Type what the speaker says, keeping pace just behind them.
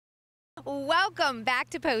Welcome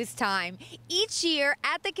back to Post Time. Each year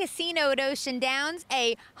at the casino at Ocean Downs,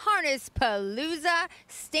 a Harness Palooza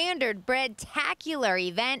Standard Bread-tacular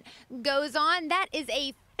event goes on. That is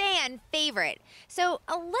a fan favorite. So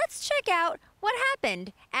let's check out what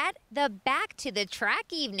happened at the Back to the Track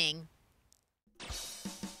evening.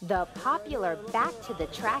 The popular Back to the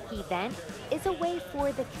Track event is a way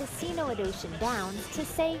for the casino at Ocean Downs to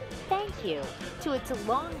say thank you to its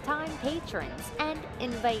longtime patrons and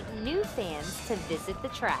invite new fans to visit the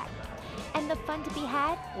track. And the fun to be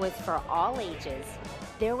had was for all ages.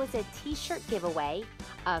 There was a t-shirt giveaway,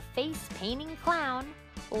 a face painting clown,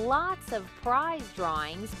 lots of prize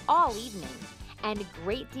drawings all evening, and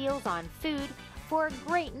great deals on food for a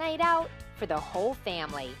great night out for the whole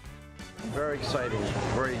family. Very exciting,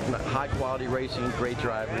 very high quality racing, great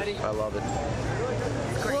drivers. I love it.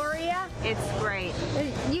 Gloria? It's great.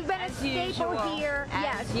 You've been a staple here.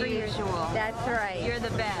 As usual. That's right. You're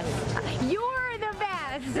the best. You're the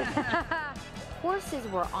best. Horses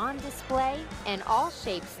were on display in all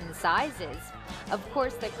shapes and sizes. Of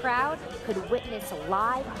course, the crowd could witness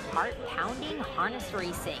live, heart-pounding harness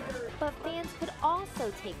racing. But fans could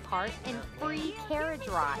also take part in free carriage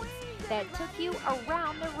rides that took you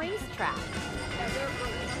around the racetrack.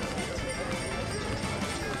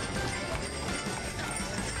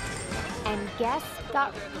 And guests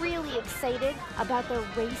got really excited about the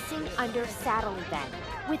Racing Under Saddle event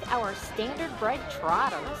with our standard bred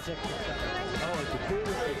trotters.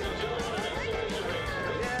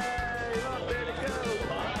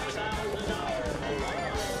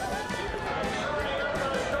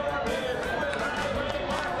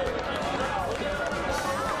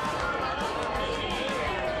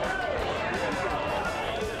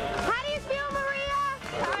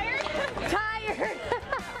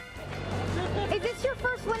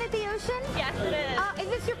 Yes, it is. Is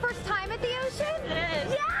this your first time at the Ocean? It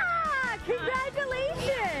is. Yeah!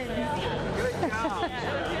 Congratulations! Good job. Yeah,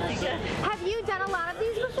 it was really good. Have you done a lot of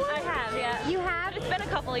these before? I have, yeah. You have? It's been a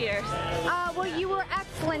couple of years. Well, you were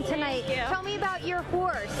excellent tonight. Thank you. Tell me about your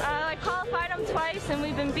horse. I qualified him twice, and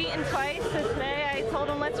we've been beaten twice. So today I told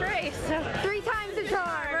him, let's race. So 3 times the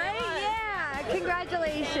charm, right? Yeah!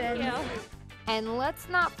 Congratulations. Thank you. And let's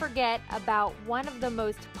not forget about one of the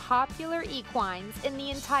most popular equines in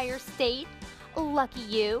the entire state, Lucky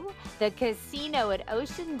You, the casino at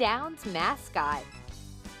Ocean Downs mascot.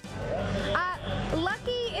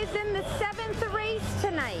 Lucky is in the 7th race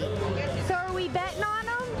tonight. So are we betting on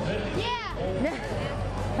him? Yeah!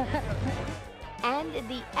 And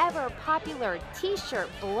the ever-popular t-shirt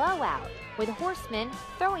blowout, with horsemen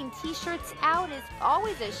throwing t-shirts out is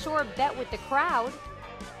always a sure bet with the crowd.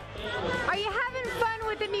 Are you having fun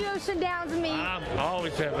with the new Ocean Downs meet? I'm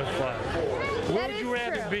always having fun. Where would you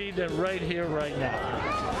rather be than right here, right now?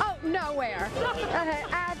 Oh, nowhere.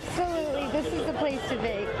 Absolutely, this is the place to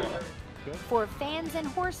be. For fans and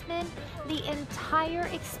horsemen, the entire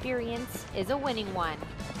experience is a winning one.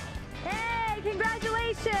 Hey,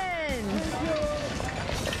 congratulations!